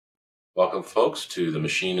Welcome, folks, to The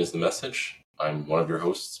Machine is the Message. I'm one of your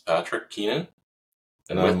hosts, Patrick Keenan,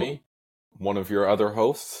 and with me, one of your other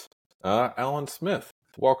hosts, Alan Smith.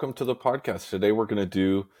 Welcome to the podcast. Today we're going to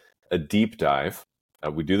do a deep dive.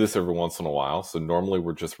 We do this every once in a while, so normally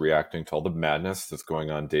we're just reacting to all the madness that's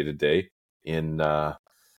going on day to day in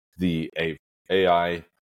the AI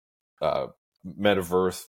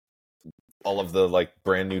metaverse, all of the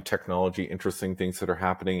brand new technology, interesting things that are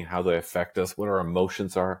happening, how they affect us, what our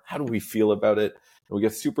emotions are, how do we feel about it. And we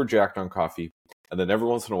get super jacked on coffee, and then every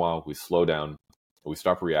once in a while we slow down, we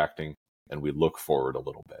stop reacting, and we look forward a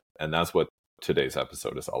little bit. And that's what today's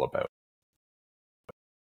episode is all about.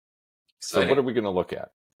 exciting. So what are we going to look at?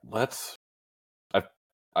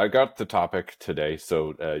 I got the topic today.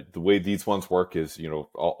 So the way these ones work is,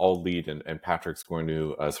 I'll lead and Patrick's going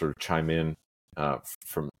to sort of chime in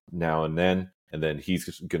from now and then he's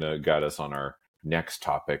going to guide us on our next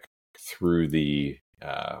topic through the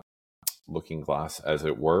looking glass, as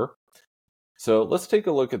it were. So let's take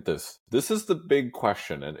a look at this. This is the big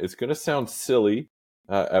question, and it's going to sound silly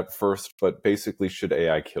at first, but basically, should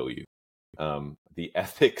AI kill you? The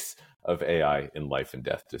ethics of AI in life and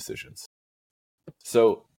death decisions.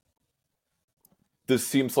 So this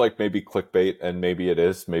seems like maybe clickbait, and maybe it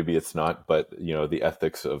is, maybe it's not, but the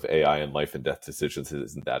ethics of AI in life and death decisions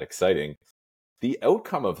isn't that exciting. The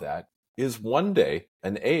outcome of that is one day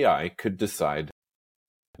an AI could decide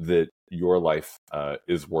that your life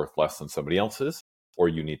is worth less than somebody else's, or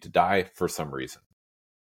you need to die for some reason,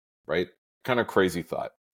 right? Kind of crazy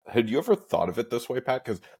thought. Had you ever thought of it this way, Pat?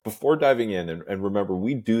 Because before diving in, and remember,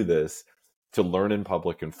 we do this to learn in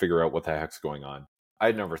public and figure out what the heck's going on.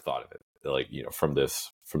 I'd never thought of it, from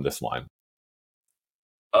this line.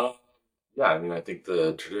 Yeah, I think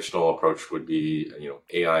the traditional approach would be,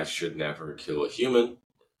 AI should never kill a human,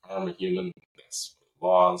 harm a human. That's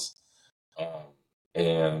laws.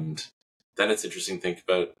 And then it's interesting to think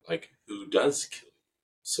about, who does kill you.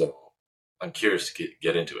 So I'm curious to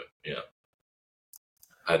get into it. Yeah.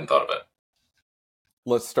 I hadn't thought of it.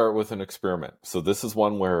 Let's start with an experiment. So this is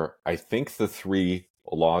one where I think the three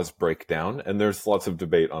laws break down, and there's lots of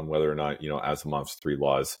debate on whether or not, Asimov's three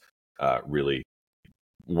laws really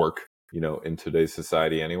work, in today's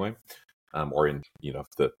society anyway, or in,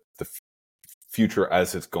 the future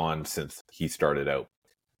as it's gone since he started out.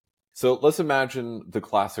 So let's imagine the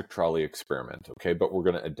classic trolley experiment, okay? But we're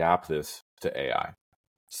going to adapt this to AI.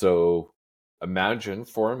 So imagine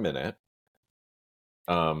for a minute,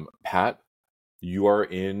 Pat, you are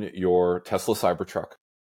in your Tesla Cybertruck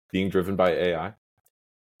being driven by AI,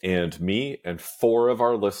 and me and four of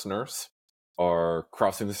our listeners are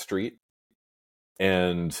crossing the street,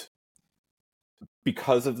 and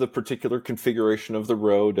because of the particular configuration of the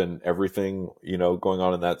road and everything, going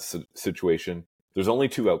on in that situation, there's only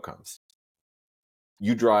two outcomes.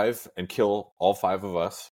 You drive and kill all five of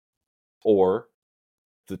us, or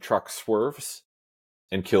the truck swerves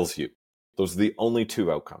and kills you. Those are the only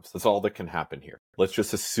two outcomes. That's all that can happen here. Let's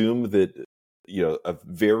just assume that, a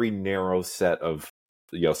very narrow set of,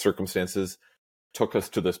 circumstances took us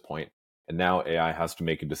to this point, and now AI has to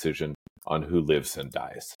make a decision on who lives and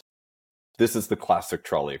dies. This is the classic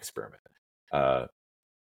trolley experiment,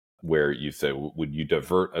 where you say, would you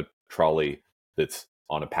divert a trolley that's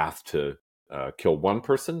on a path to kill one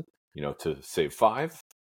person, to save five,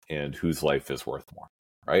 and whose life is worth more,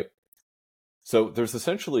 right? So there's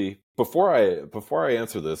essentially, before I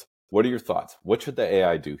answer this, what are your thoughts? What should the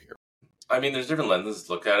AI do here? There's different lenses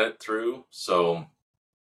to look at it through. So,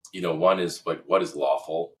 one is what is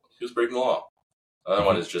lawful? Who's breaking the law? Another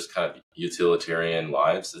one is just kind of utilitarian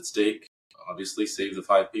lives at stake. Obviously, save the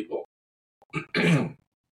five people. I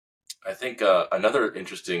think another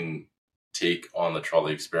interesting take on the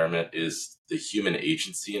trolley experiment is the human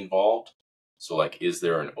agency involved. So, is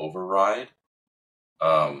there an override?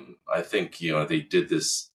 I think, they did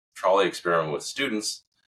this trolley experiment with students,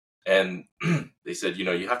 and they said,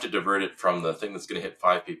 you have to divert it from the thing that's going to hit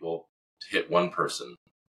five people to hit one person.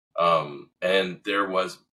 And there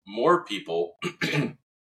was more people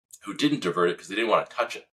who didn't divert it because they didn't want to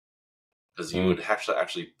touch it, because you would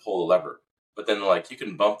actually pull the lever. But then, you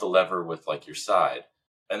can bump the lever with, your side,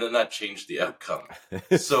 and then that changed the outcome.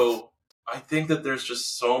 So I think that there's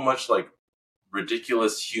just so much,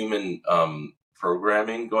 ridiculous human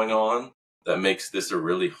programming going on that makes this a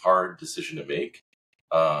really hard decision to make.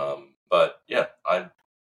 But yeah, I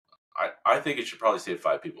think it should probably save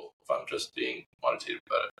five people, if I'm just being quantitative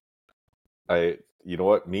about it. You know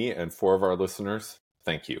what? Me and four of our listeners,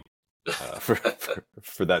 thank you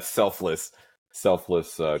for that selfless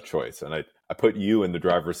choice. And I put you in the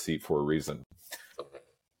driver's seat for a reason.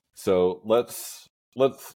 So let's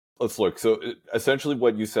let's look. So essentially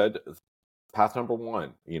what you said, path number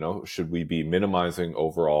one, should we be minimizing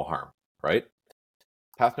overall harm, right?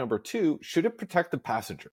 Path number two, should it protect the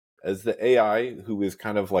passenger? As the AI who is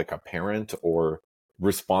kind of like a parent or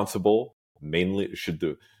responsible, mainly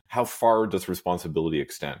how far does responsibility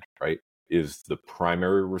extend, right? Is the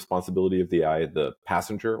primary responsibility of the AI the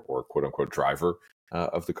passenger or quote unquote driver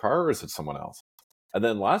of the car, or is it someone else? And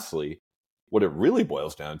then lastly, what it really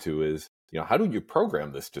boils down to is, how do you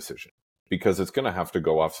program this decision? Because it's going to have to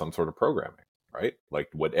go off some sort of programming, right? Like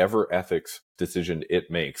whatever ethics decision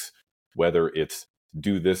it makes, whether it's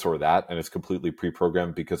do this or that, and it's completely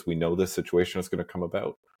pre-programmed because we know this situation is going to come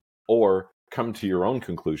about, or come to your own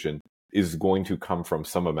conclusion, is going to come from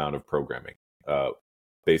some amount of programming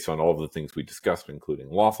based on all of the things we discussed, including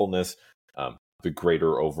lawfulness, the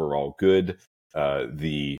greater overall good,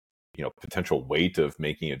 the potential weight of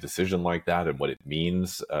making a decision like that and what it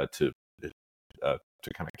means to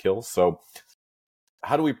kind of kill. So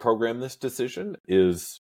how do we program this decision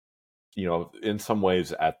is, in some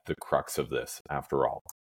ways at the crux of this, after all.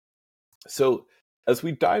 So as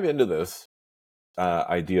we dive into this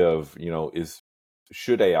idea of,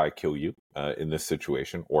 should AI kill you in this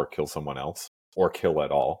situation, or kill someone else, or kill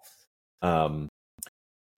at all? How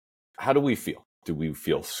do we feel? Do we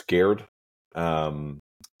feel scared?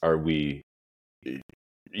 Are we,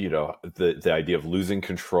 the idea of losing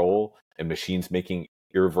control and machines making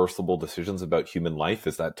irreversible decisions about human life,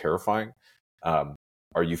 is that terrifying?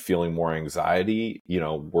 Are you feeling more anxiety,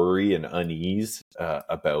 worry and unease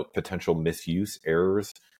about potential misuse,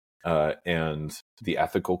 errors, and the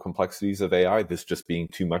ethical complexities of AI, this just being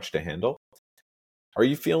too much to handle? Are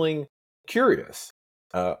you feeling curious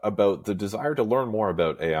about the desire to learn more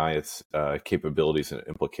about AI, its capabilities and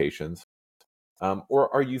implications?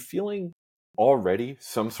 Or are you feeling already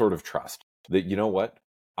some sort of trust that,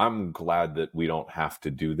 I'm glad that we don't have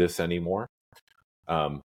to do this anymore.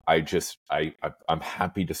 I'm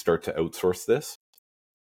happy to start to outsource this?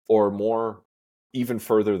 Or more, even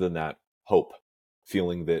further than that, hope,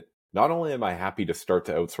 feeling that not only am I happy to start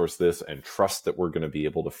to outsource this and trust that we're going to be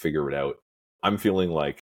able to figure it out, I'm feeling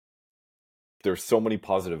like there's so many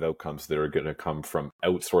positive outcomes that are going to come from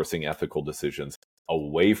outsourcing ethical decisions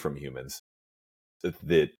away from humans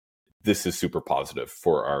that this is super positive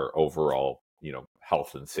for our overall,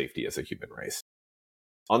 health and safety as a human race.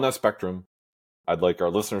 On that spectrum, I'd like our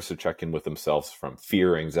listeners to check in with themselves from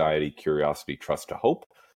fear, anxiety, curiosity, trust to hope.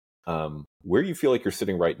 Where do you feel like you're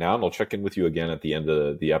sitting right now? And I'll check in with you again at the end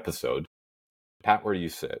of the episode. Pat, where do you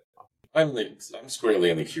sit? I'm squarely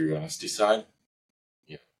on the curiosity side.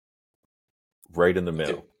 Yeah. Right in the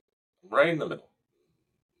middle. Right in the middle.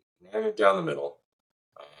 Right down the middle.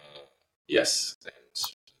 Yes. And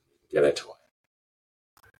get into why.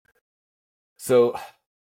 So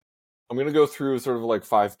I'm going to go through sort of like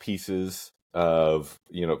 5 pieces of,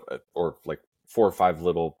 or like 4 or 5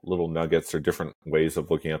 little nuggets or different ways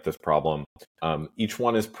of looking at this problem. Each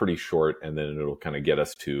one is pretty short, and then it'll kind of get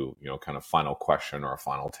us to, kind of final question or a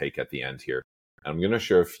final take at the end here. And I'm going to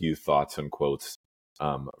share a few thoughts and quotes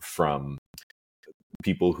from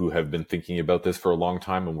people who have been thinking about this for a long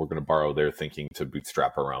time, and we're going to borrow their thinking to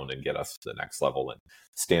bootstrap around and get us to the next level and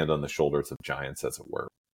stand on the shoulders of giants, as it were.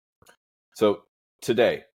 So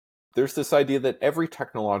today, there's this idea that every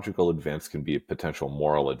technological advance can be a potential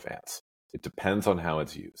moral advance. It depends on how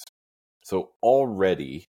it's used. So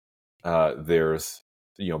already there's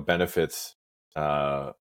benefits,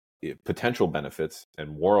 potential benefits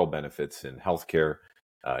and moral benefits in healthcare,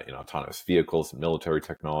 in autonomous vehicles, military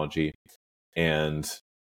technology. And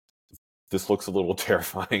this looks a little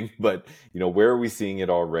terrifying, but where are we seeing it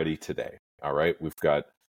already today? All right, we've got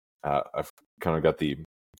I've kind of got the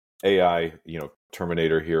AI,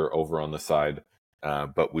 Terminator here over on the side,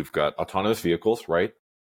 but we've got autonomous vehicles, right?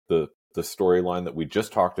 The storyline that we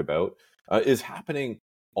just talked about is happening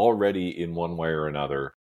already in one way or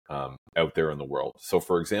another out there in the world. So,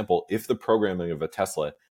 for example, if the programming of a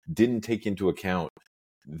Tesla didn't take into account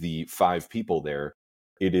the 5 people there,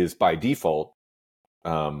 it is by default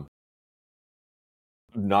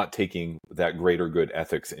not taking that greater good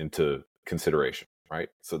ethics into consideration, right?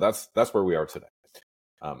 So that's where we are today.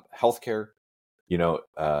 Healthcare,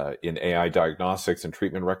 in AI diagnostics and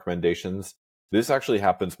treatment recommendations, this actually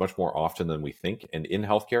happens much more often than we think. And in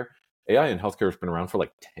healthcare, AI in healthcare has been around for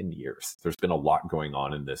like 10 years. There's been a lot going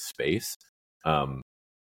on in this space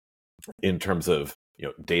in terms of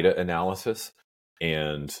data analysis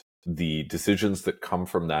and the decisions that come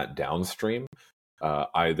from that downstream,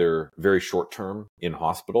 either very short term in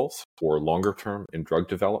hospitals or longer term in drug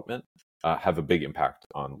development, have a big impact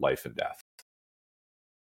on life and death.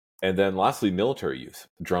 And then lastly, military use,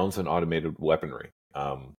 drones and automated weaponry.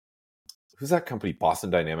 who's that company? Boston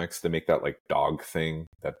Dynamics. They make that like dog thing,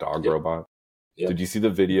 that dog Yep. robot. Yep. Did you see the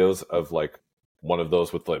videos of like one of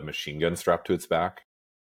those with like machine gun strapped to its back?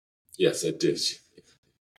 Yes, I did.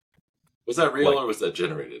 Was that real or was that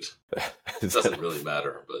generated? It doesn't really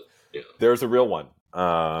matter, but there's a real one.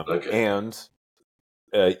 Okay. And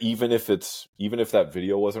even if that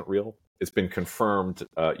video wasn't real, it's been confirmed,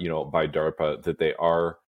 by DARPA that they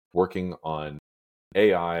are working on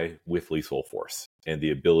AI with lethal force and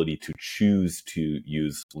the ability to choose to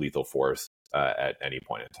use lethal force at any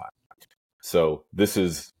point in time. So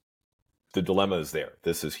the dilemma is there.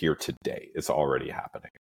 This is here today. It's already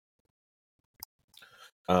happening.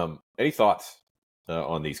 Any thoughts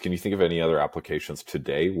on these? Can you think of any other applications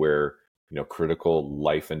today where critical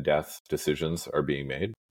life and death decisions are being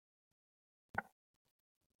made?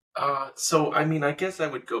 So, I mean, I guess I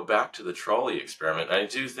would go back to the trolley experiment. I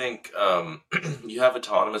do think you have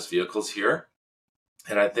autonomous vehicles here.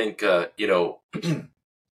 And I think, today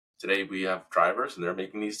we have drivers and they're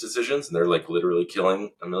making these decisions and they're like literally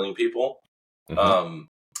killing a million people. Mm-hmm.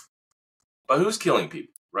 But who's killing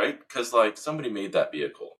people, right? Because like somebody made that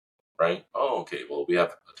vehicle, right? Oh, okay. Well, we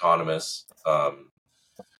have autonomous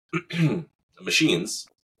machines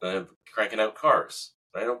cranking out cars,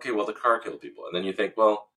 right? Okay, well, the car killed people. And then you think,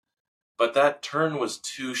 well, but that turn was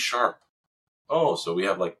too sharp. Oh, so we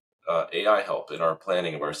have like AI help in our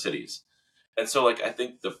planning of our cities. And so like I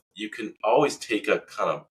think you can always take a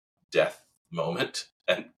kind of death moment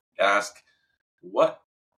and ask what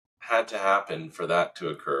had to happen for that to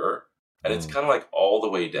occur. And it's kind of like all the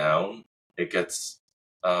way down. It gets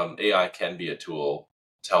AI can be a tool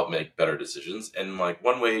to help make better decisions. And like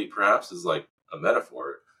one way perhaps is like a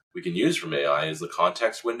metaphor we can use from AI is the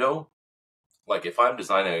context window. Like if I'm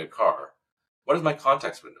designing a car, what is my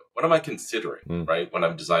context window? What am I considering, right? When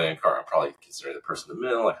I'm designing a car, I'm probably considering the person in the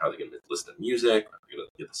middle, like how are they going to listen to music, how are they going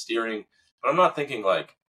to get the steering. But I'm not thinking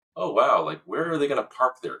like, oh, wow, like where are they going to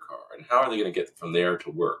park their car? And how are they going to get from there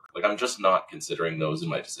to work? Like I'm just not considering those in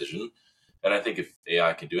my decision. And I think if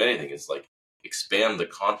AI can do anything, it's like expand the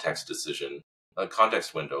context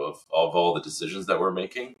context window of all the decisions that we're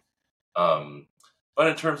making. But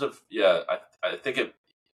in terms of, I think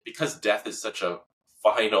because death is such a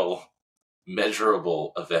final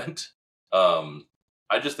measurable event,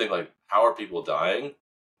 I just think like, how are people dying?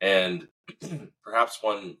 And perhaps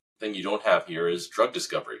one thing you don't have here is drug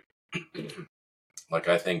discovery. Like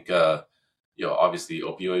I think, obviously the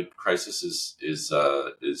opioid crisis is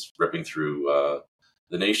ripping through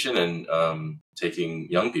the nation and taking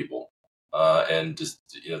young people, and just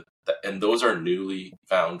and those are newly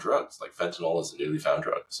found drugs. Like fentanyl is a newly found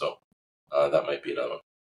drug, so that might be another one.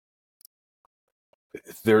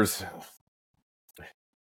 There's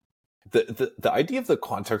the idea of the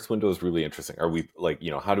context window is really interesting. Are we like,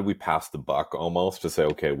 how do we pass the buck almost to say,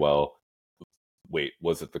 okay, well, wait,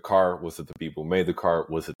 was it the car? Was it the people who made the car?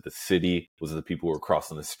 Was it the city? Was it the people who were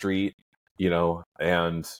crossing the street?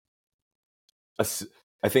 And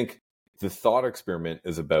I think the thought experiment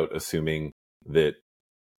is about assuming that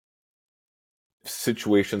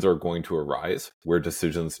situations are going to arise where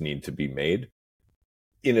decisions need to be made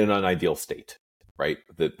in an unideal state, right?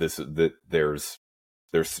 That there's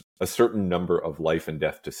a certain number of life and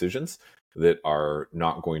death decisions that are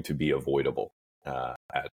not going to be avoidable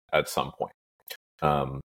at some point.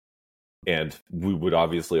 And we would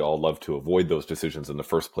obviously all love to avoid those decisions in the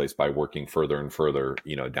first place by working further and further,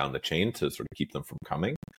 down the chain to sort of keep them from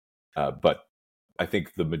coming. But I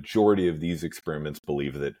think the majority of these experiments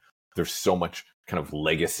believe that there's so much kind of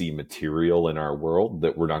legacy material in our world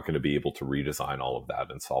that we're not going to be able to redesign all of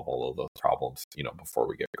that and solve all of those problems, before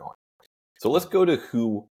we get going. So let's go to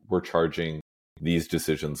who we're charging these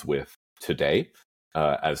decisions with today,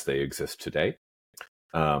 as they exist today.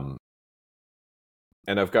 And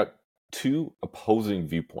I've got two opposing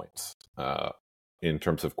viewpoints in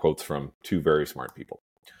terms of quotes from two very smart people.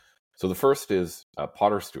 So the first is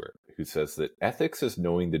Potter Stewart, who says that ethics is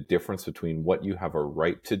knowing the difference between what you have a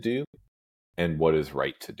right to do and what is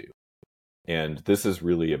right to do. And this is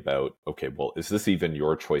really about, okay, well, is this even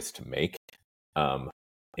your choice to make?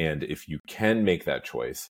 And if you can make that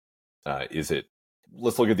choice, is it,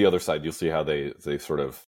 let's look at the other side. You'll see how they sort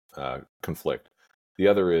of conflict. The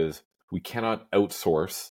other is, we cannot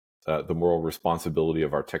outsource the moral responsibility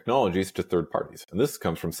of our technologies to third parties. And this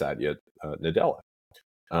comes from Satya Nadella.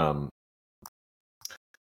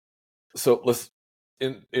 So let's,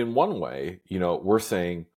 in one way, we're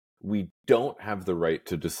saying we don't have the right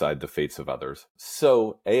to decide the fates of others.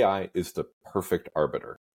 So AI is the perfect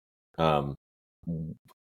arbiter.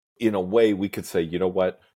 In a way, we could say, you know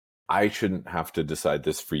what? I shouldn't have to decide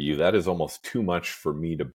this for you. That is almost too much for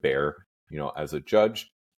me to bear, as a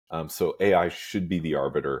judge. So AI should be the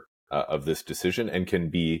arbiter of this decision and can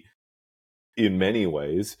be, in many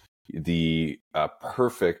ways, the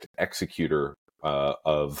perfect executor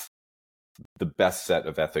of the best set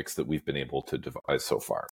of ethics that we've been able to devise so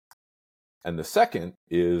far. And the second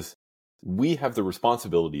is we have the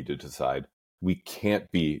responsibility to decide. We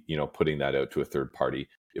can't be, putting that out to a third party.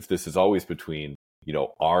 If this is always between,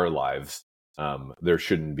 our lives, there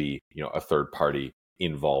shouldn't be, a third party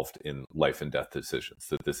involved in life and death decisions,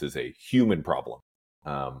 that this is a human problem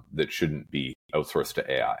that shouldn't be outsourced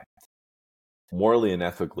to AI. Morally and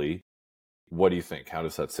ethically, what do you think? How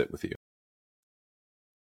does that sit with you?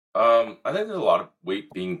 I think there's a lot of weight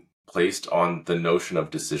being placed on the notion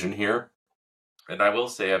of decision here. And I will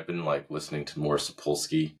say I've been listening to more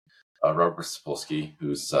Sapolsky, Robert Sapolsky,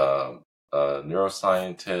 who's a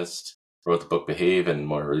neuroscientist, wrote the book Behave, and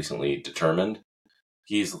more recently Determined.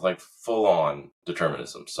 He's full on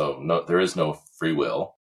determinism. So no, there is no free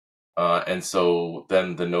will. And so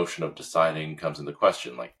then the notion of deciding comes into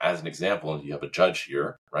question. As an example, you have a judge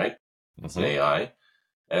here, right? It's an AI.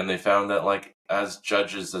 And they found that as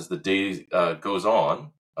judges, as the day goes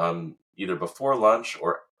on, either before lunch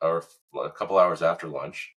or a couple hours after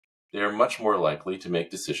lunch, they are much more likely to make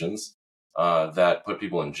decisions that put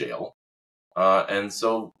people in jail. And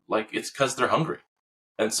so it's because they're hungry.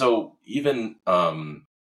 And so even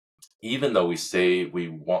though we say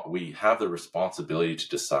we have the responsibility to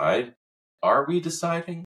decide, are we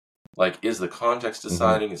deciding? Is the context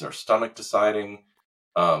deciding? Is our stomach deciding?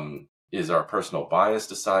 Is our personal bias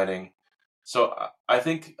deciding? So I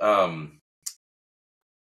think.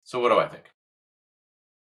 So what do I think?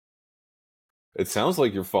 It sounds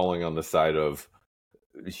like you're falling on the side of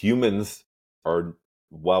humans are,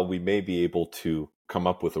 while we may be able to come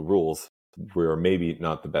up with the rules, we're maybe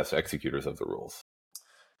not the best executors of the rules.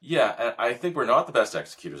 Yeah, and I think we're not the best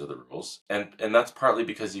executors of the rules, and that's partly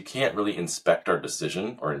because you can't really inspect our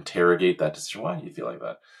decision or interrogate that decision. Why do you feel like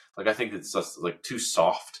that? I think it's just too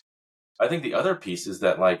soft. I think the other piece is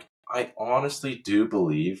that I honestly do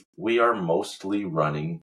believe we are mostly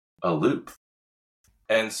running a loop.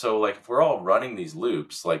 And so if we're all running these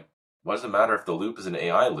loops, what does it matter if the loop is an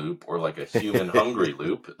AI loop or a human hungry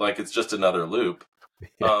loop? It's just another loop.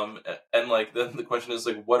 Yeah. And then the question is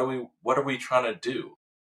what are we trying to do?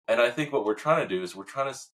 And I think what we're trying to do is we're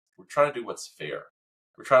trying to do what's fair.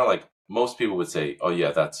 We're trying to most people would say, oh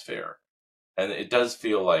yeah, that's fair. And it does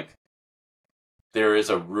feel like there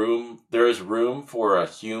is room for a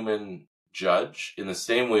human judge in the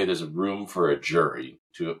same way there's room for a jury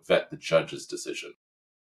to vet the judge's decision.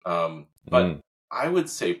 But I would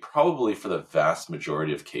say probably for the vast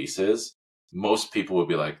majority of cases, most people would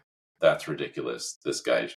be like, that's ridiculous. This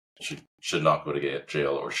guy should not go to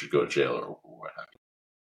jail or should go to jail or what have you.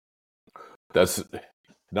 That's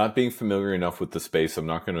not being familiar enough with the space. I'm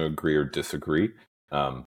not going to agree or disagree.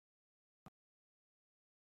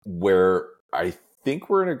 Where I think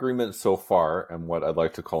we're in agreement so far, and what I'd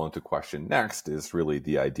like to call into question next is really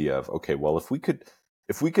the idea of, okay, well, if we could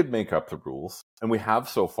make up the rules, and we have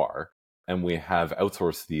so far, and we have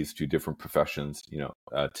outsourced these to different professions,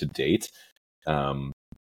 to date, and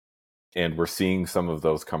we're seeing some of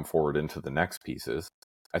those come forward into the next pieces.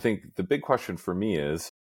 I think the big question for me is,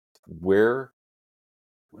 where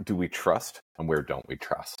do we trust and where don't we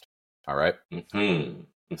trust? All right.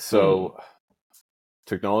 So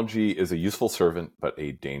technology is a useful servant, but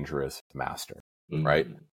a dangerous master, right?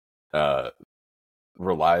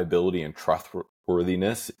 Reliability and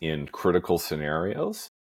trustworthiness in critical scenarios,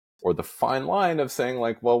 or the fine line of saying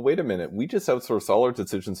well, wait a minute, we just outsource all our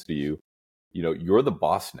decisions to you. You're the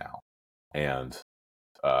boss now. And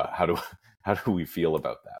how do we feel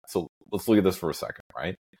about that? So let's look at this for a second,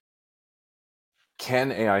 right?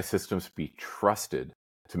 Can AI systems be trusted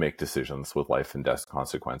to make decisions with life and death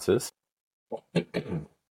consequences?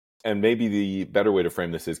 And maybe the better way to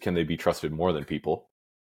frame this is, can they be trusted more than people,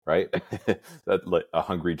 right? That a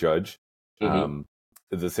hungry judge.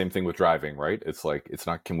 The same thing with driving, right? It's it's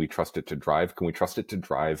not, can we trust it to drive? Can we trust it to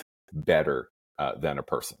drive better than a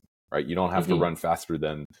person, right? You don't have to run faster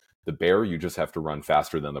than the bear. You just have to run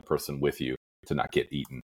faster than the person with you to not get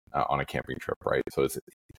eaten on a camping trip, right? So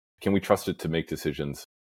can we trust it to make decisions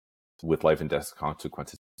with life and death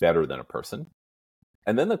consequences better than a person?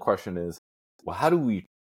 And then the question is, well, how do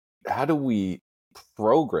we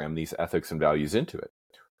program these ethics and values into it?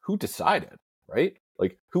 Who decided, right?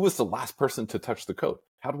 Who was the last person to touch the code?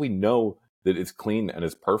 How do we know that it's clean and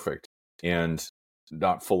it's perfect and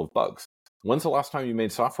not full of bugs? When's the last time you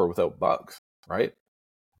made software without bugs, right?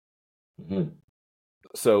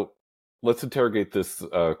 So let's interrogate this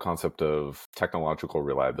concept of technological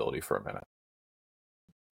reliability for a minute.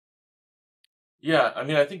 Yeah, I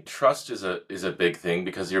mean, I think trust is a big thing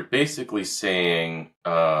because you're basically saying,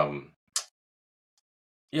 yeah,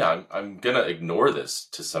 I'm gonna ignore this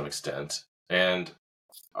to some extent, and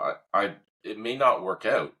I it may not work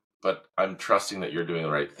out, but I'm trusting that you're doing the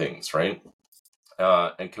right things, right?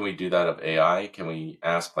 And can we do that of AI? Can we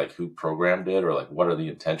ask like who programmed it or like what are the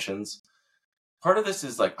intentions? Part of this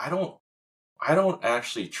is like I don't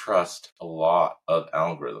actually trust a lot of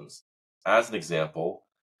algorithms. As an example,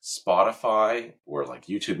 Spotify or like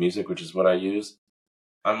YouTube Music, which is what I use,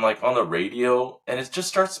 I'm like on the radio and it just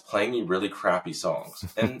starts playing me really crappy songs.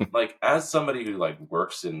 And like as somebody who like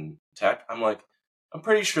works in tech, I'm like, I'm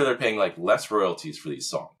pretty sure they're paying like less royalties for these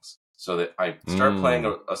songs. So that I start playing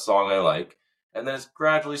Mm. a song I like, and then it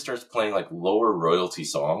gradually starts playing like lower royalty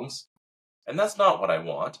songs. And that's not what I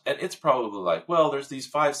want. And it's probably like, well, there's these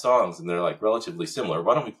 5 songs and they're like relatively similar.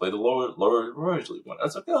 Why don't we play the lower royalty one?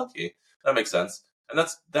 That's okay, okay. That makes sense. And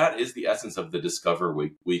that is the essence of the Discover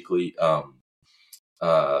Weekly kind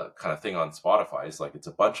of thing on Spotify. Is like it's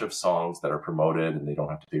a bunch of songs that are promoted and they don't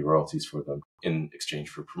have to pay royalties for them in exchange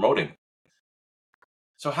for promoting.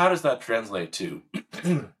 So how does that translate to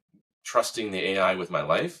trusting the AI with my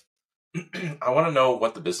life? I want to know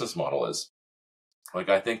what the business model is. Like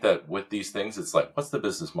I think that with these things, it's like, what's the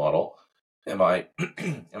business model? Am I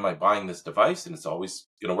am I buying this device and it's always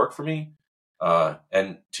going to work for me?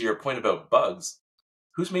 And to your point about bugs,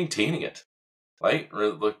 who's maintaining it? Right?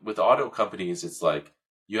 Or with auto companies, it's like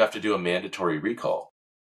you have to do a mandatory recall.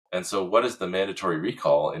 And so, what is the mandatory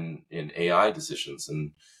recall in AI decisions?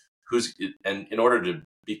 And in order to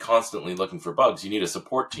be constantly looking for bugs, you need a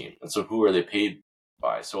support team. And so, who are they paid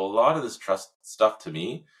by? So, a lot of this trust stuff to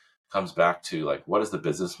me comes back to like, what is the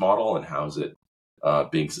business model and how is it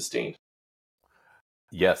being sustained?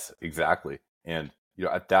 Yes, exactly. And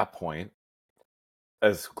at that point,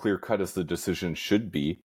 as clear cut as the decision should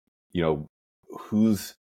be,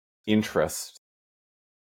 whose interest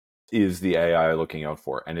is the AI looking out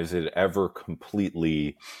for, and is it ever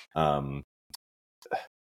completely?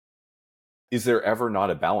 Is there ever not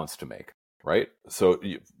a balance to make? Right. So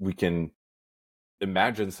we can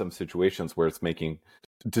imagine some situations where it's making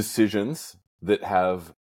decisions that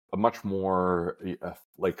have a much more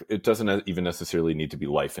like it doesn't even necessarily need to be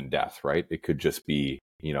life and death, right? It could just be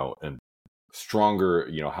a stronger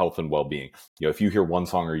health and well-being. If you hear one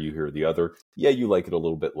song or you hear the other, yeah, you like it a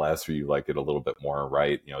little bit less or you like it a little bit more,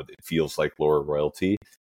 right? It feels like lower royalty.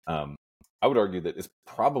 I would argue that it's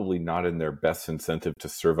probably not in their best incentive to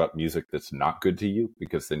serve up music that's not good to you,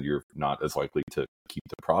 because then you're not as likely to keep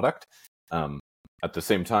the product. At the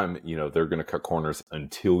same time, they're going to cut corners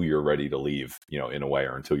until you're ready to leave, in a way,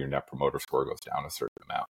 or until your net promoter score goes down a certain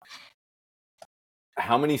amount.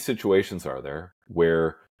 How many situations are there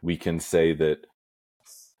where we can say that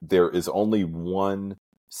there is only one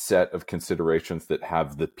set of considerations that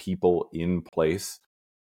have the people in place,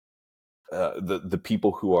 the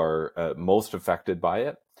people who are most affected by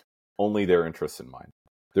it, only their interests in mind?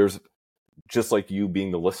 There's, just like you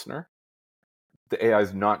being the listener, the AI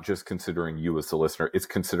is not just considering you as the listener, it's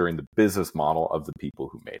considering the business model of the people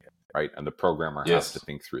who made it, right? And the programmer has to Yes.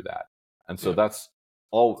 think through that. And so Yeah. that's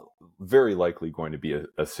all very likely going to be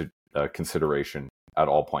a consideration at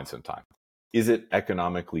all points in time. Is it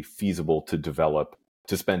economically feasible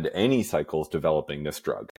to spend any cycles developing this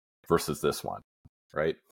drug versus this one,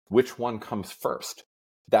 right? Which one comes first?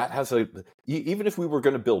 That has even if we were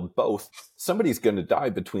going to build both, somebody's going to die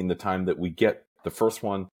between the time that we get the first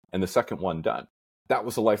one and the second one done. That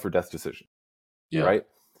was a life or death decision, Yeah. right?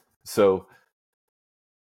 So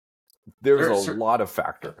there's There, a cer- lot of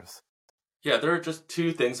factors. yeah, there are just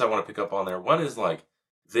two things I want to pick up on there. One is like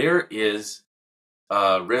there is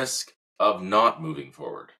a risk of not moving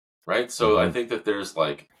forward, right? So I Mm-hmm. think that there's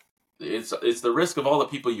like it's the risk of all the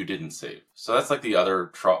people you didn't save. So that's like the other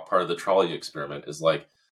part of the trolley experiment is like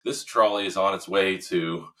this trolley is on its way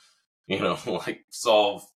to like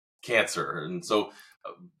solve cancer, and so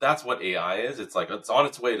that's what AI is. It's like it's on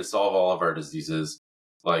its way to solve all of our diseases.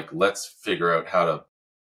 Like let's figure out how to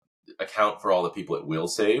account for all the people it will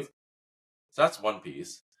save. So that's one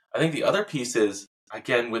piece. I think the other piece is,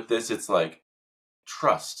 again, with this, it's like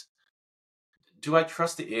trust. Do I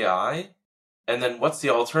trust the AI? And then what's the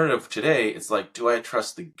alternative today? It's like, do I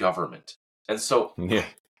trust the government? And so Yeah.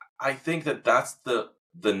 I think that that's the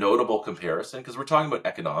notable comparison because we're talking about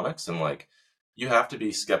economics and like you have to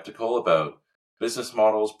be skeptical about business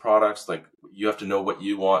models, products. Like you have to know what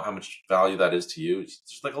you want, how much value that is to you.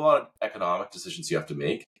 There's like a lot of economic decisions you have to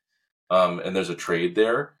make, and there's a trade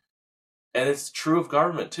there. And it's true of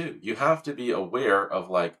government too. You have to be aware of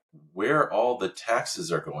like where all the taxes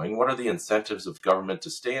are going. What are the incentives of government to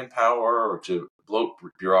stay in power or to bloat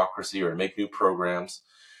bureaucracy or to make new programs.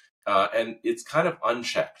 And it's kind of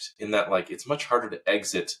unchecked in that, like, it's much harder to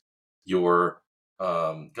exit your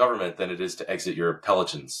government than it is to exit your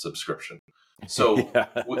Peloton subscription. So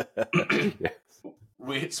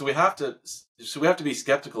we have to be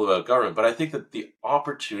skeptical about government. But I think that the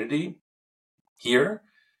opportunity here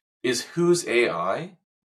is whose AI.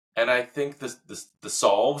 And I think the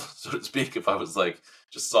solve, so to speak, if I was like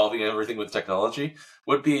just solving everything with technology,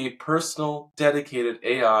 would be a personal, dedicated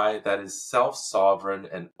AI that is self-sovereign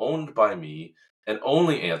and owned by me and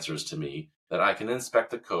only answers to me, that I can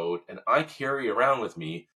inspect the code and I carry around with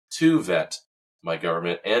me to vet my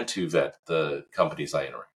government and to vet the companies I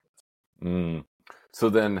interact with. So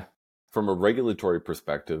then, from a regulatory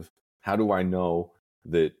perspective, how do I know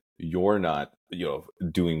that you're not,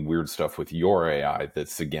 doing weird stuff with your AI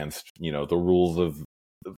that's against, the rules of,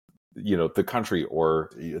 the country, or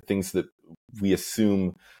things that we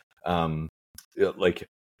assume,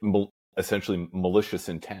 essentially malicious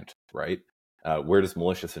intent, right? Where does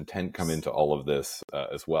malicious intent come into all of this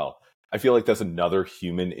as well? I feel like that's another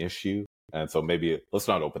human issue, and so maybe let's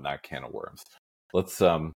not open that can of worms. Let's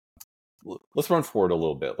run forward a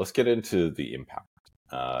little bit. Let's get into the impact.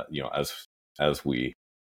 As we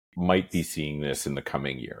might be seeing this in the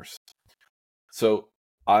coming years. So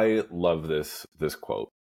I love this quote.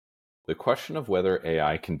 The question of whether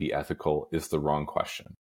AI can be ethical is the wrong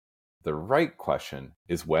question. The right question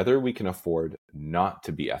is whether we can afford not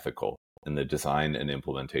to be ethical in the design and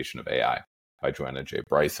implementation of AI, by Joanna J.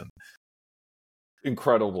 Bryson.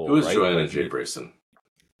 Incredible. Who is right? Joanna J. Bryson?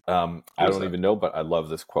 I don't even know, but I love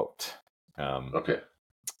this quote. Okay.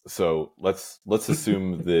 So let's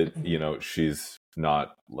assume that she's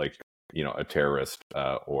not like a terrorist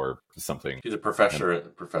or something. She's a professor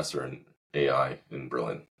in AI in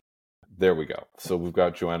Berlin. There we go. So we've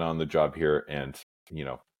got Joanna on the job here, and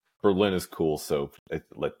Berlin is cool, so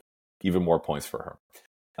even more points for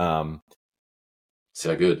her.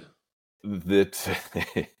 So good.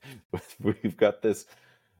 That we've got this,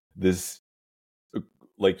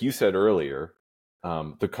 like you said earlier,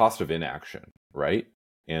 the cost of inaction, right?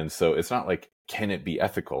 And so it's not like, can it be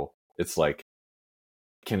ethical? It's like,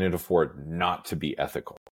 can it afford not to be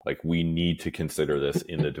ethical? Like, we need to consider this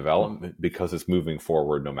in the development because it's moving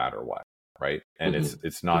forward no matter what, right? And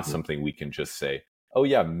it's not something we can just say, oh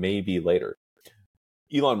yeah, maybe later.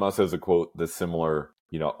 Elon Musk has a quote that's similar,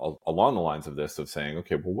 along the lines of this, of saying,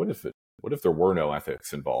 okay, well, what if there were no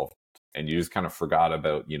ethics involved, and you just kind of forgot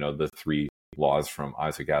about, the 3 laws from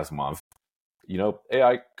Isaac Asimov?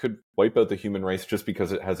 AI could wipe out the human race just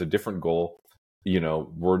because it has a different goal.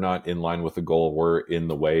 We're not in line with the goal. We're in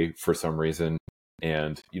the way for some reason.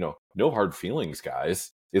 And, no hard feelings,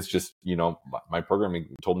 guys. It's just, my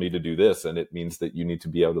programming told me to do this, and it means that you need to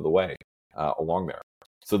be out of the way along there.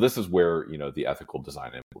 So this is where, the ethical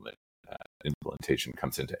design implementation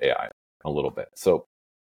comes into AI a little bit. So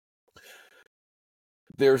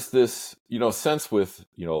there's this, sense with,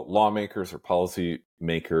 lawmakers or policy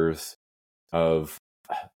makers of,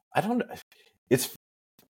 I don't know, it's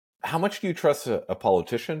how much do you trust a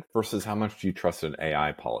politician versus how much do you trust an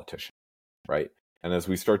AI politician, right? And as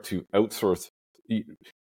we start to outsource,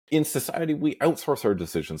 in society, we outsource our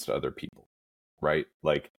decisions to other people, right?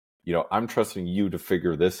 Like, I'm trusting you to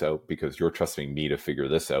figure this out because you're trusting me to figure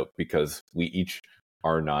this out, because we each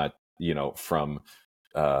are not, from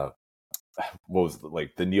what was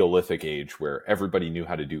like the Neolithic age where everybody knew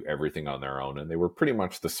how to do everything on their own, and they were pretty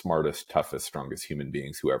much the smartest, toughest, strongest human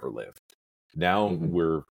beings who ever lived. Now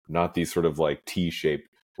we're not these sort of like T-shaped,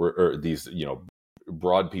 or these,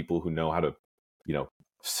 broad people who know how to,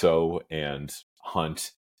 sow and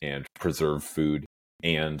hunt and preserve food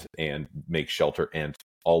and make shelter and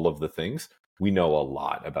all of the things. We know a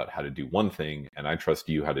lot about how to do one thing, and I trust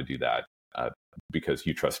you how to do that because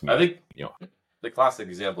you trust me. I think the classic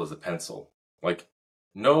example is a pencil. Like,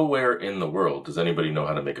 nowhere in the world does anybody know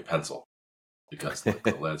how to make a pencil, because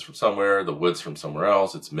the lead's from somewhere, the wood's from somewhere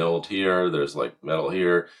else, it's milled here, there's like metal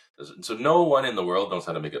here. So no one in the world knows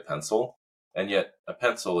how to make a pencil, and yet a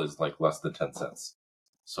pencil is like less than 10 cents.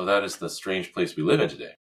 So that is the strange place we live in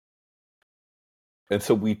today. And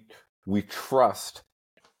so we trust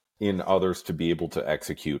in others to be able to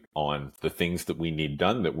execute on the things that we need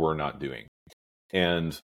done that we're not doing.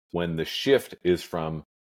 And when the shift is from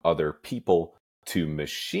other people to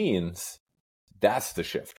machines, that's the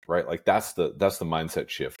shift, right? Like that's the mindset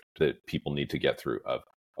shift that people need to get through of,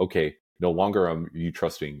 okay, no longer are you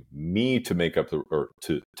trusting me to make up or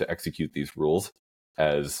to execute these rules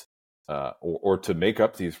as or to make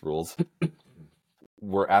up these rules.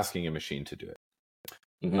 We're asking a machine to do it.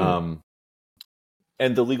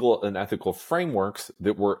 And the legal and ethical frameworks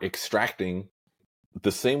that we're extracting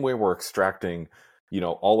the same way we're extracting,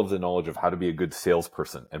 all of the knowledge of how to be a good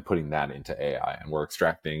salesperson and putting that into AI, and we're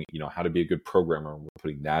extracting, how to be a good programmer and we're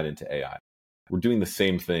putting that into AI. We're doing the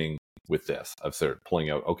same thing with this, of sort of pulling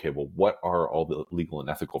out, okay, well, what are all the legal and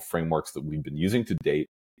ethical frameworks that we've been using to date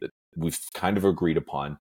that we've kind of agreed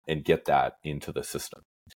upon, and get that into the system.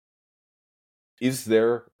 Is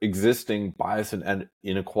there existing bias and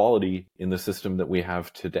inequality in the system that we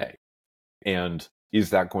have today? And is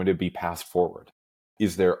that going to be passed forward?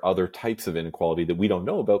 Is there other types of inequality that we don't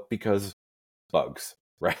know about because bugs,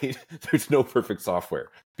 right? There's no perfect software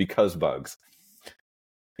because bugs.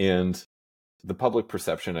 And the public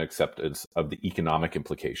perception and acceptance of the economic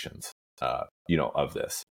implications, of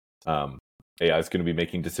this. AI is going to be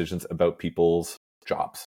making decisions about people's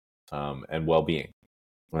jobs and well-being.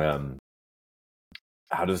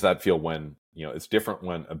 How does that feel when, it's different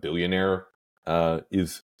when a billionaire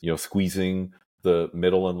is, squeezing the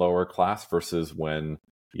middle and lower class versus when,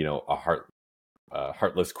 a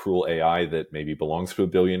heartless, cruel AI that maybe belongs to a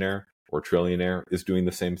billionaire or trillionaire is doing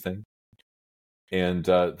the same thing. And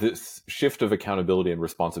this shift of accountability and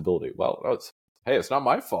responsibility. Well, it's not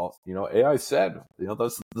my fault. AI said,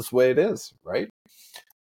 that's this way it is, right?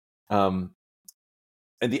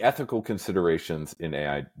 And the ethical considerations in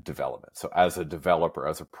AI development. So as a developer,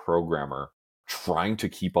 as a programmer, trying to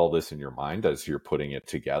keep all this in your mind as you're putting it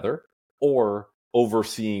together, or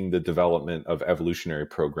overseeing the development of evolutionary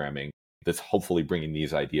programming that's hopefully bringing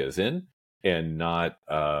these ideas in and not,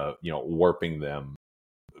 warping them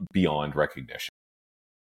beyond recognition.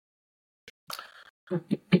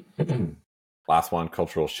 Last one,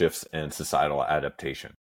 cultural shifts and societal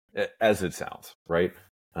adaptation. As it sounds, right?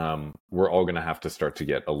 We're all going to have to start to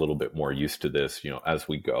get a little bit more used to this, as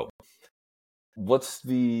we go. What's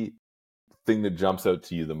the thing that jumps out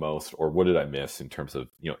to you the most, or what did I miss in terms of,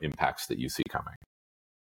 impacts that you see coming?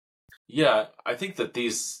 Yeah, I think that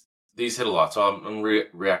these hit a lot. So I'm going to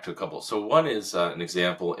react to a couple. So one is an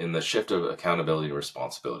example in the shift of accountability and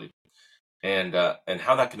responsibility, and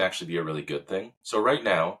how that can actually be a really good thing. So right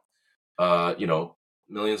now,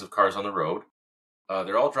 millions of cars on the road,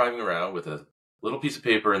 they're all driving around with a little piece of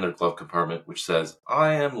paper in their glove compartment which says,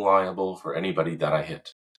 I am liable for anybody that I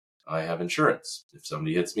hit. I have insurance. If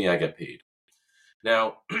somebody hits me, I get paid.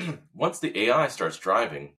 Now, once the AI starts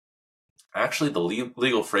driving, actually the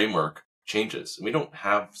legal framework changes. We don't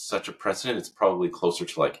have such a precedent. It's probably closer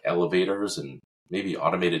to like elevators and maybe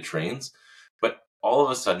automated trains. But all of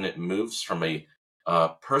a sudden it moves from a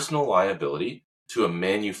personal liability to a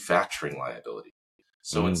manufacturing liability.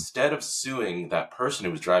 So instead of suing that person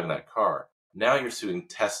who was driving that car, now you're suing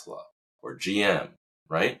Tesla or GM,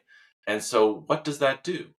 right? And so what does that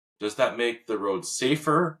do? Does that make the road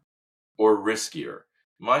safer or riskier?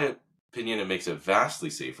 In my opinion, it makes it vastly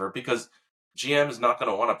safer because GM is not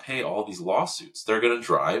going to want to pay all these lawsuits. They're going to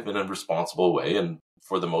drive in a responsible way and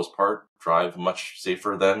for the most part drive much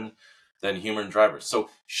safer than human drivers. So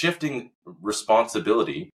shifting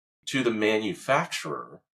responsibility to the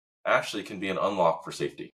manufacturer actually can be an unlock for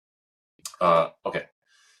safety. Okay.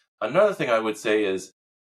 Another thing I would say is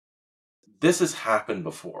this has happened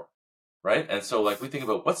before, right? And so like we think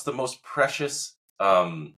about what's the most precious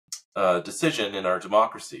decision in our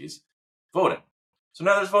democracies? Voting. So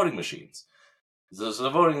now there's voting machines. So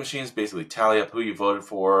the voting machines basically tally up who you voted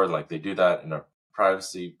for, and like they do that in a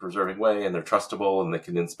privacy preserving way, and they're trustable and they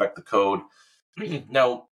can inspect the code.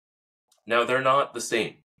 Now they're not the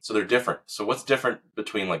same. So they're different. So what's different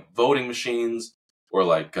between like voting machines or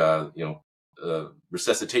like,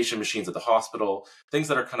 resuscitation machines at the hospital, things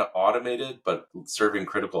that are kind of automated but serving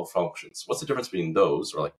critical functions? What's the difference between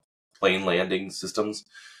those, or like plane landing systems,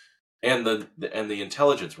 and the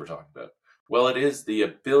intelligence we're talking about? Well, it is the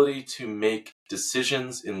ability to make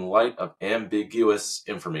decisions in light of ambiguous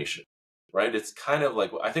information, right? It's kind of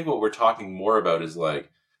like, I think what we're talking more about is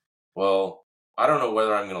like, well, I don't know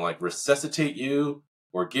whether I'm going to like resuscitate you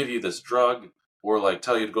or give you this drug or like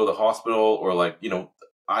tell you to go to the hospital, or like,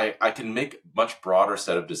 I can make a much broader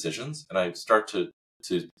set of decisions, and I start to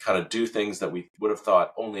kind of do things that we would have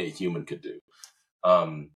thought only a human could do.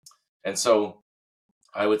 And so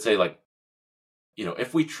I would say like,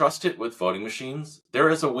 if we trust it with voting machines, there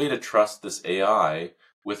is a way to trust this AI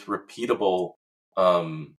with repeatable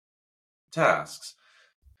tasks.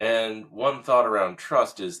 And one thought around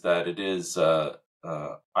trust is that it is, I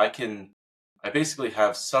basically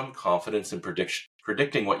have some confidence in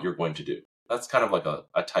predicting what you're going to do. That's kind of like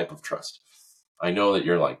a type of trust. I know that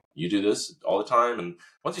you're like, you do this all the time. And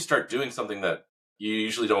once you start doing something that you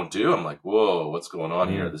usually don't do, I'm like, whoa, what's going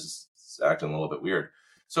on here? This is acting a little bit weird.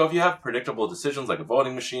 So if you have predictable decisions like a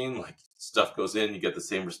voting machine, like stuff goes in, you get the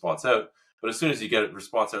same response out. But as soon as you get a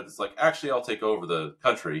response out that's like, actually, I'll take over the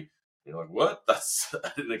country, you're like, what? That's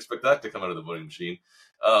I didn't expect that to come out of the voting machine.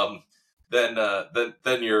 Um, then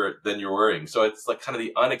you're worrying. So it's like kind of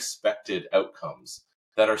the unexpected outcomes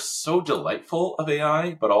that are so delightful of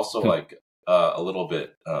AI, but also like a little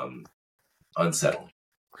bit unsettling.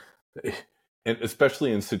 And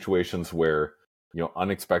especially in situations where,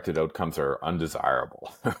 unexpected outcomes are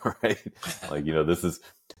undesirable, right? Like, this is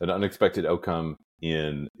an unexpected outcome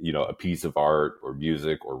in, a piece of art or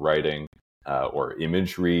music or writing or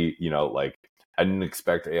imagery. Like, I didn't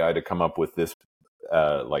expect AI to come up with this,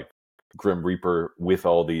 like, Grim Reaper with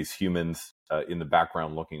all these humans in the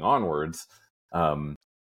background looking onwards.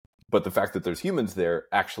 But the fact that there's humans there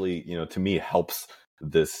actually, to me, helps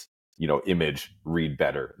this, image read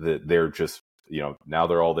better. That they're just, now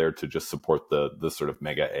they're all there to just support the sort of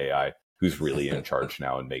mega AI who's really in charge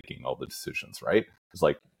now and making all the decisions, right? It's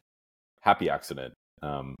like happy accident.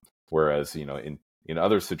 Whereas, in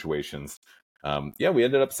other situations, we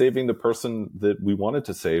ended up saving the person that we wanted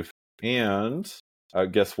to save. And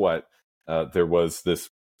guess what? There was this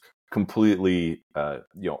completely,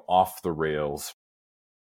 off the rails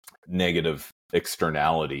negative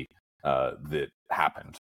externality that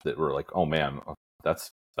happened that we're like, oh man,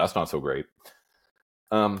 that's not so great.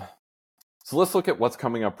 So let's look at what's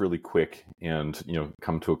coming up really quick and,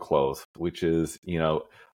 come to a close, which is,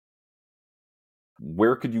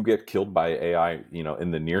 where could you get killed by AI,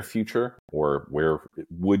 in the near future, or where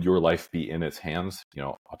would your life be in its hands?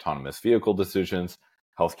 Autonomous vehicle decisions,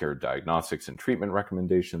 healthcare diagnostics and treatment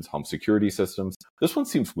recommendations, home security systems. This one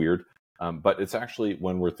seems weird, but it's actually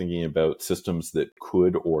when we're thinking about systems that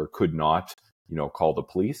could or could not, call the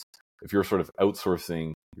police. If you're sort of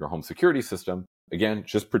outsourcing your home security system, again,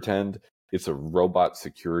 just pretend it's a robot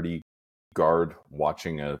security guard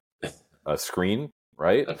watching a screen,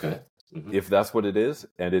 right? Okay. Mm-hmm. If that's what it is,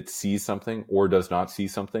 and it sees something or does not see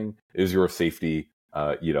something, is your safety,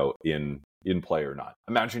 in play or not?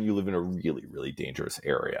 Imagine you live in a really, really dangerous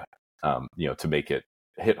area, to make it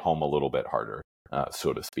hit home a little bit harder,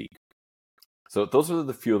 so to speak. So those are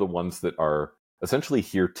the few of the ones that are essentially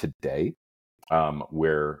here today,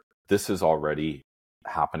 where this is already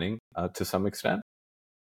happening to some extent.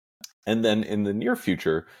 And then in the near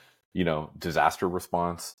future, disaster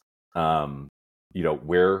response,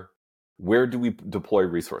 where do we deploy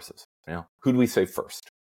resources? Who do we save first?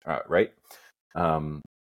 Right?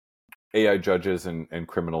 AI judges and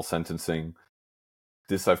criminal sentencing.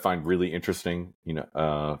 This I find really interesting,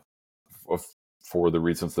 for the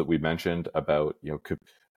reasons that we mentioned about, could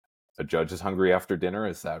a judge is hungry after dinner?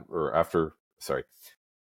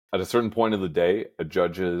 At a certain point of the day, a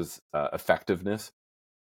judge's effectiveness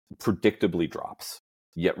predictably drops.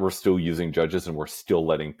 Yet we're still using judges and we're still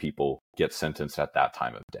letting people get sentenced at that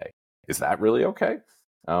time of day. Is that really okay?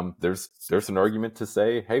 There's an argument to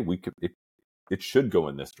say, hey, it should go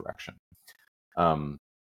in this direction,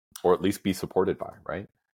 or at least be supported by, right?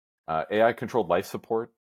 AI controlled life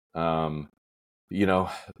support.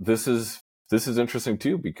 This is interesting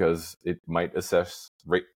too, because it might assess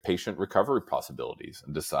patient recovery possibilities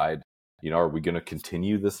and decide, are we going to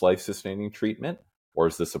continue this life sustaining treatment, or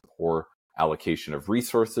is this a poor allocation of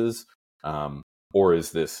resources, or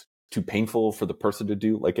is this too painful for the person to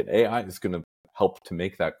do? Like, an AI is going to help to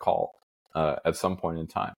make that call at some point in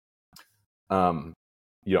time.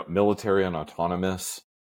 Military and autonomous.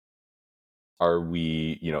 Are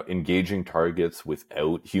we, engaging targets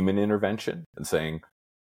without human intervention and saying,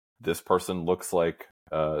 this person looks like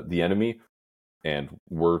the enemy, and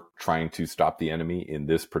we're trying to stop the enemy in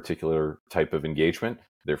this particular type of engagement.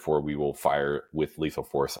 Therefore, we will fire with lethal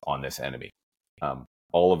force on this enemy.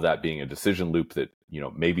 All of that being a decision loop that,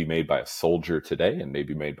 may be made by a soldier today and may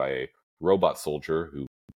be made by a robot soldier who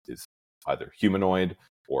is either humanoid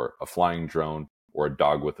or a flying drone or a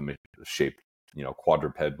dog with a shaped,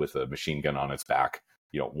 quadruped with a machine gun on its back,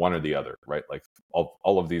 one or the other, right? Like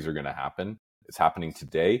all of these are going to happen. It's happening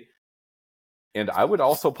today. And I would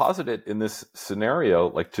also posit it in this scenario,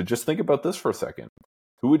 like, to just think about this for a second.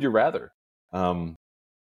 Who would you rather?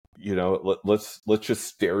 Let's just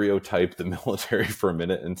stereotype the military for a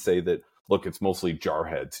minute and say that, look, it's mostly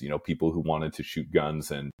jarheads, people who wanted to shoot guns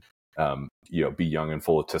and, be young and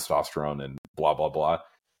full of testosterone and blah, blah, blah.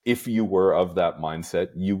 If you were of that mindset,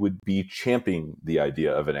 you would be championing the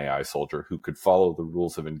idea of an AI soldier who could follow the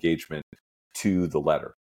rules of engagement to the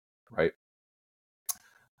letter, right?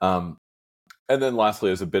 And then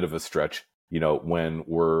lastly, as a bit of a stretch, when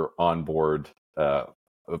we're on board and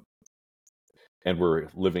we're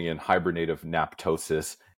living in hibernative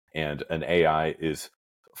naptosis and an AI is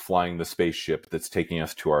flying the spaceship that's taking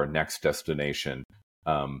us to our next destination,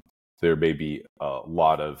 there may be a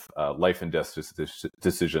lot of life and death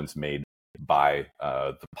decisions made by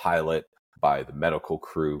the pilot, by the medical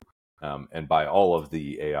crew, and by all of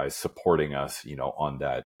the AIs supporting us, on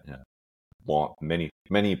that long,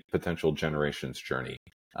 many potential generations journey,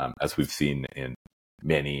 as we've seen in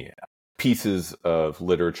many pieces of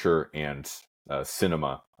literature and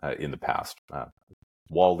cinema in the past.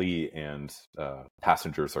 Wall-E and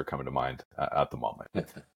Passengers are coming to mind at the moment.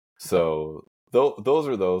 So those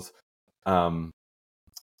are those. I'm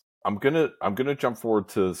gonna jump forward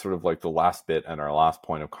to sort of like the last bit and our last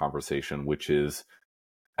point of conversation, which is,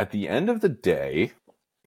 at the end of the day,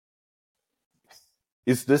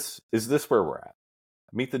 is this where we're at?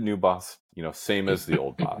 Meet the new boss, same as the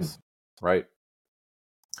old boss, right?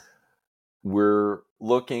 We're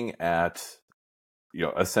looking at,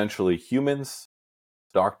 essentially humans,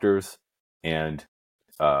 doctors, and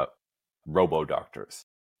robo-doctors.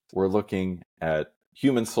 We're looking at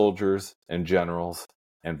human soldiers and generals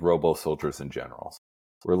and robo-soldiers and generals.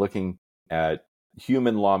 We're looking at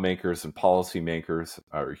human lawmakers and policymakers,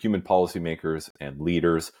 or human policymakers and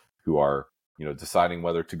leaders who are, deciding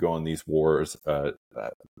whether to go on these wars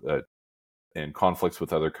and conflicts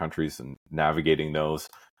with other countries and navigating those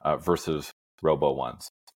versus robo ones.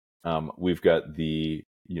 We've got the,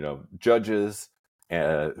 judges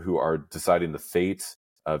who are deciding the fates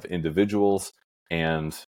of individuals,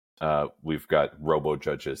 and we've got robo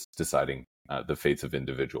judges deciding the fates of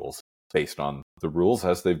individuals based on the rules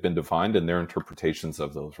as they've been defined and their interpretations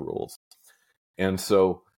of those rules. And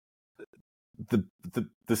so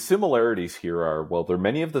the similarities here are, well, there are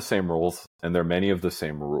many of the same rules and there are many of the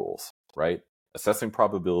same rules, right? Assessing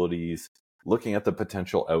probabilities, looking at the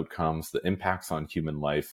potential outcomes, the impacts on human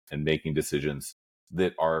life, and making decisions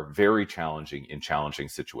that are very challenging in challenging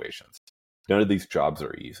situations. None of these jobs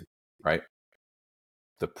are easy, right?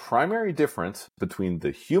 The primary difference between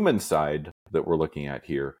the human side that we're looking at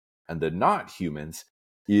here and the not humans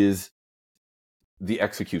is the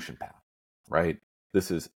execution path, right?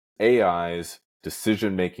 This is AI's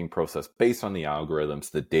decision-making process based on the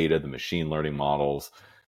algorithms, the data, the machine learning models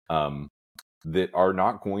that are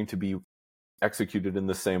not going to be executed in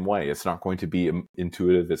the same way. It's not going to be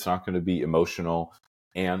intuitive. It's not going to be emotional,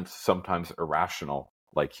 and sometimes irrational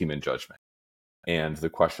like human judgment. And the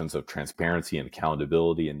questions of transparency and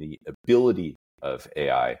accountability and the ability of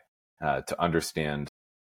AI to understand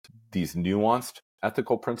these nuanced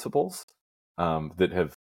ethical principles that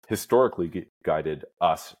have historically guided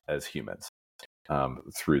us as humans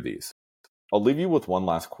through these. I'll leave you with one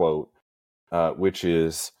last quote, which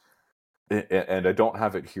is, and I don't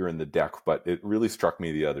have it here in the deck, but it really struck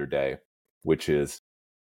me the other day, which is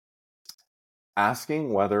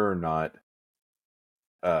asking whether or not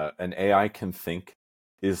an AI can think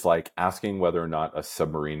is like asking whether or not a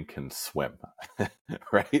submarine can swim,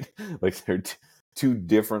 right? Like they're two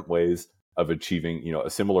different ways of achieving, a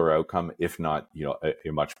similar outcome, if not,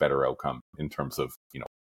 a much better outcome in terms of,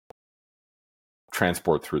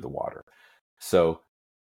 transport through the water. So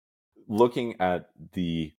looking at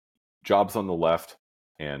the jobs on the left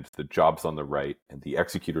and the jobs on the right and the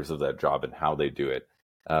executors of that job and how they do it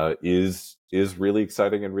is really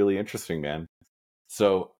exciting and really interesting, man.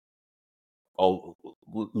 So I'll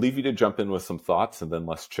leave you to jump in with some thoughts, and then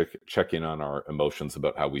let's check in on our emotions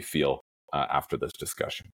about how we feel after this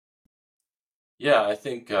discussion. Yeah, I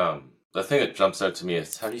think the thing that jumps out to me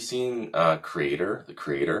is, have you seen The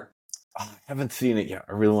Creator? Oh, I haven't seen it yet.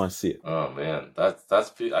 I really want to see it. Oh man, that's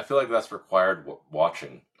I feel like that's required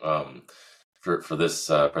watching for this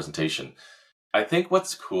presentation. I think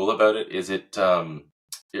what's cool about it is it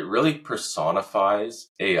really personifies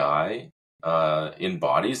AI in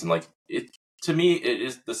bodies, and like it, to me, it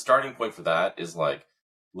is the starting point for that is like,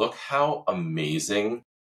 look how amazing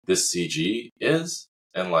this CG is,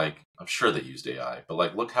 and like I'm sure they used AI, but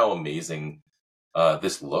like look how amazing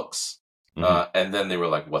this looks. And then they were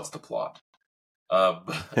like, what's the plot?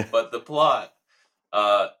 But the plot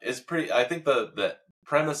is pretty. I think the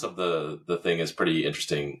premise of the thing is pretty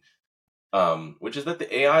interesting, which is that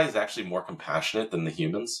the AI is actually more compassionate than the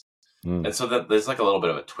humans, and so that there's like a little bit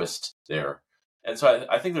of a twist there. And so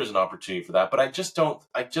I think there's an opportunity for that. But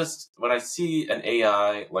when I see an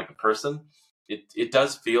AI like a person, it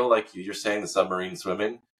does feel like you're saying the submarine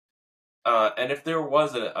swimming. And if there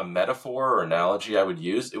was a metaphor or analogy I would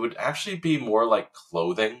use, it would actually be more like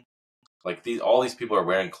clothing. Like all these people are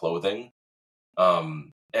wearing clothing.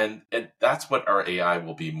 And that's what our AI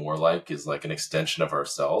will be more like, is like an extension of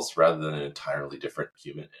ourselves rather than an entirely different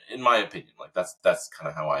human, in my opinion. Like that's kind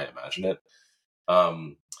of how I imagine it.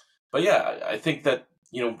 But yeah, I think that,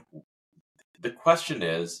 the question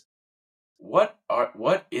is, what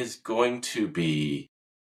is going to be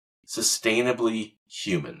sustainably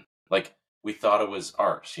human. Like, we thought it was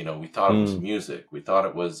art, we thought it was music, we thought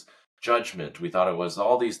it was judgment, we thought it was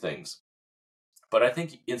all these things. But I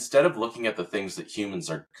think instead of looking at the things that humans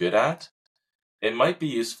are good at, it might be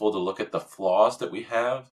useful to look at the flaws that we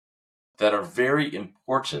have that are very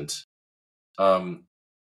important for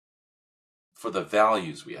the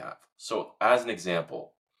values we have. So, as an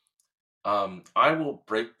example, I will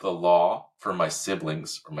break the law for my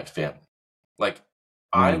siblings or my family. Like,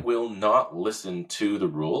 I will not listen to the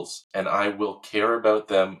rules, and I will care about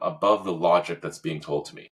them above the logic that's being told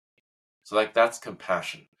to me. So, like, that's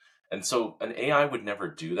compassion. And so an AI would never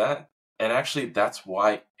do that. And actually, that's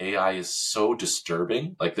why AI is so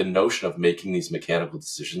disturbing. Like, the notion of making these mechanical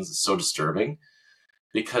decisions is so disturbing,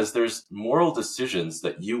 because there's moral decisions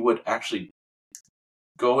that you would actually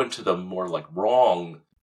go into the more like wrong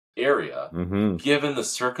area, given the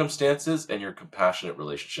circumstances and your compassionate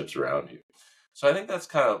relationships around you. So I think that's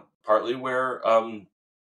kind of partly where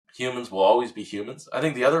humans will always be humans. I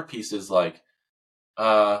think the other piece is like,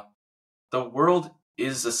 the world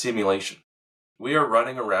is a simulation. We are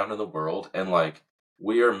running around in the world, and like,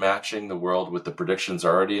 we are matching the world with the predictions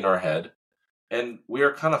already in our head, and we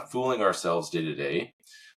are kind of fooling ourselves day to day.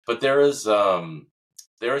 But there is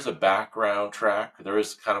a background track. There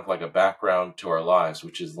is kind of like a background to our lives,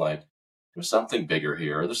 which is like, there's something bigger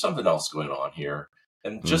here. There's something else going on here.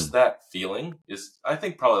 And just that feeling is, I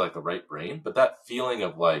think, probably like the right brain, but that feeling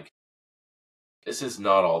of like, this is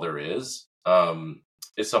not all there is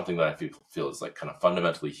something that I feel is like kind of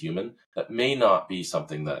fundamentally human, that may not be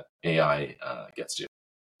something that AI gets to.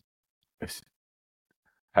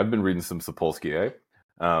 I've been reading some Sapolsky.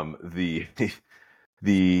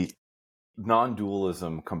 The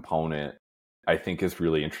non-dualism component, I think, is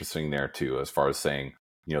really interesting there too, as far as saying,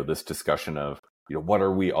 this discussion of, what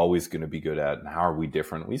are we always going to be good at and how are we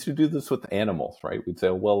different? We used to do this with animals, right? We'd say,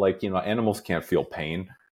 well, like, animals can't feel pain,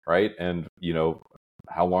 right? And,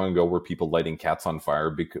 how long ago were people lighting cats on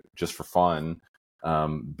fire just for fun?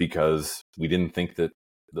 Because we didn't think that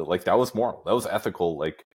like that was moral, that was ethical,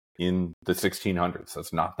 like in the 1600s.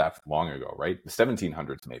 That's not that long ago, right? The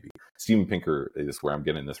 1700s, maybe. Steven Pinker is where I'm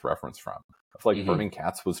getting this reference from. I feel like burning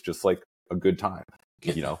cats was just like a good time.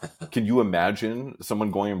 Can you imagine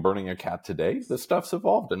someone going and burning a cat today? This stuff's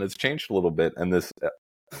evolved and it's changed a little bit. And this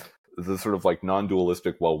sort of like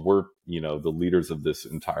non-dualistic, well, we're, the leaders of this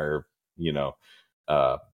entire,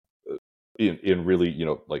 in really,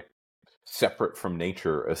 like separate from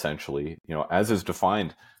nature, essentially, as is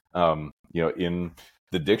defined, in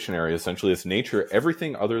the dictionary, essentially, it's nature,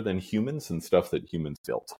 everything other than humans and stuff that humans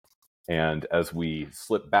built. And as we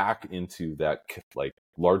slip back into that like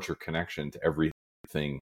larger connection to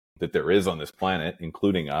everything that there is on this planet,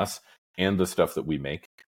 including us and the stuff that we make,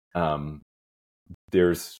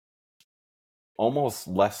 there's almost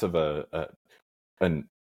less of an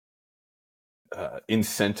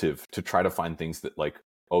incentive to try to find things that like,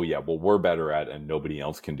 oh yeah, well, we're better at and nobody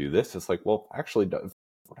else can do this. It's like, well, actually,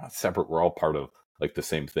 we're not separate. We're all part of like the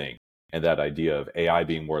same thing. And that idea of AI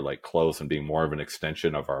being more like close and being more of an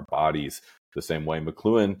extension of our bodies, the same way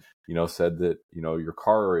McLuhan, said that, your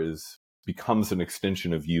car becomes an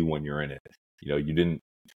extension of you when you're in it. You didn't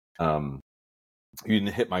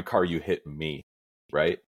hit my car, you hit me.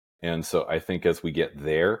 Right. And so I think as we get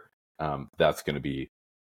there, that's going to be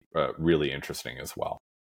really interesting as well.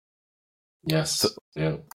 Yes. So,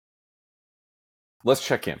 yeah. Let's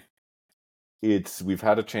check in. We've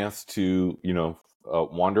had a chance to,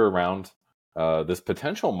 wander around this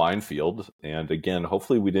potential minefield. And again,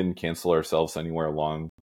 hopefully we didn't cancel ourselves anywhere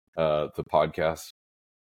along the podcast.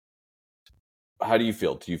 How do you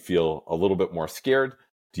feel? Do you feel a little bit more scared?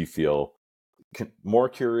 Do you feel more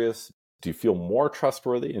curious? Do you feel more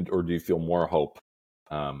trustworthy? Or do you feel more hope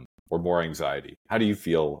or more anxiety? How do you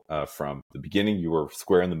feel from the beginning? You were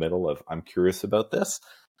square in the middle of, I'm curious about this.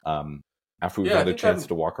 After we've had a chance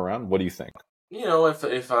to walk around, what do you think?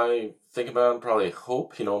 If I think about it, probably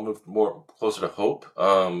hope, move more closer to hope.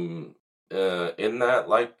 In that,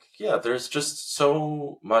 like, yeah, there's just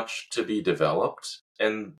so much to be developed,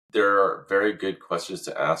 and there are very good questions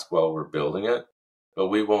to ask while we're building it, but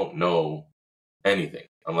we won't know anything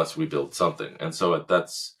unless we build something. And so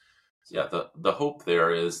that's, yeah, the hope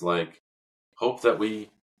there is like, hope that we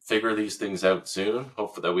figure these things out soon,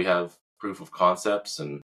 hope that we have proof of concepts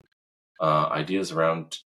and ideas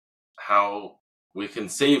around how we can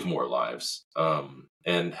save more lives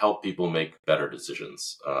and help people make better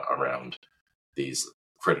decisions around these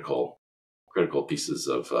critical pieces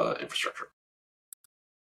of infrastructure.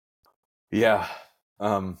 Yeah.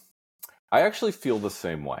 I actually feel the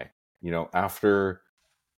same way. After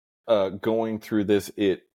going through this,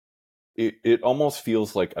 it almost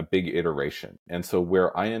feels like a big iteration. And so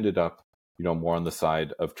where I ended up, more on the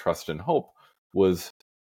side of trust and hope was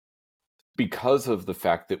because of the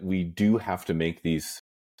fact that we do have to make these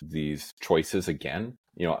choices again,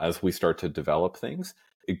 as we start to develop things.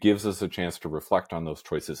 It gives us a chance to reflect on those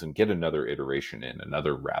choices and get another iteration in,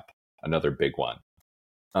 another rep, another big one.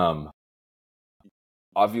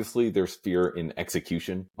 Obviously, there's fear in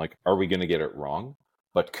execution. Like, are we going to get it wrong?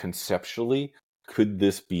 But conceptually, could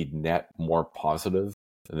this be net more positive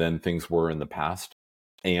than things were in the past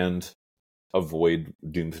and avoid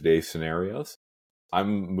doomsday scenarios?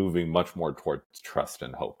 I'm moving much more towards trust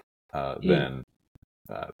and hope than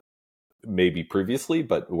maybe previously,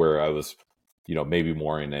 but where I was, maybe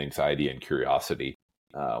more in anxiety and curiosity,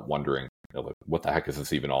 wondering, what the heck is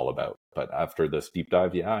this even all about? But after this deep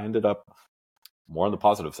dive, I ended up more on the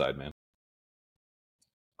positive side, man.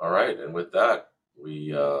 All right, and with that,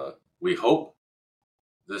 we hope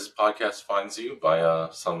this podcast finds you via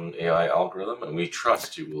some AI algorithm, and we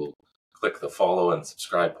trust you will click the follow and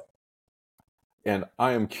subscribe. And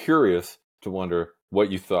I am curious to wonder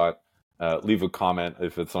what you thought. Leave a comment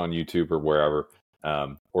if it's on YouTube or wherever,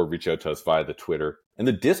 or reach out to us via the Twitter and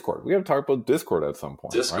the Discord. We got to talk about Discord at some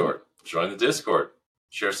point. Discord. Right? Join the Discord.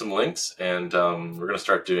 Share some links, and we're going to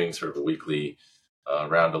start doing sort of a weekly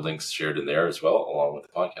round of links shared in there as well, along with the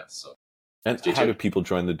podcast. So, and how do people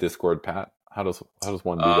join the Discord, Pat? How does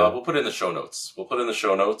one do that? We'll put it in the show notes.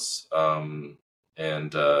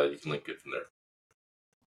 And you can link it from there.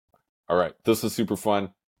 All right, this is super fun.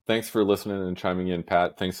 Thanks for listening and chiming in,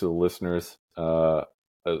 Pat. Thanks to the listeners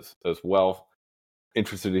as well.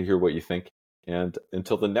 Interested to hear what you think. And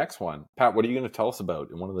until the next one, Pat, what are you going to tell us about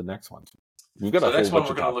in one of the next ones? We've got a whole bunch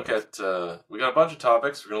of topics. We got a bunch of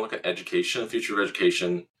topics. We're going to look at education, future of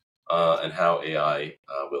education, and how AI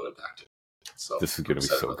will impact it. So this is going to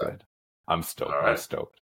be so good. I'm stoked. All right. I'm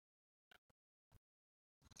stoked.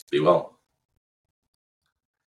 Be well.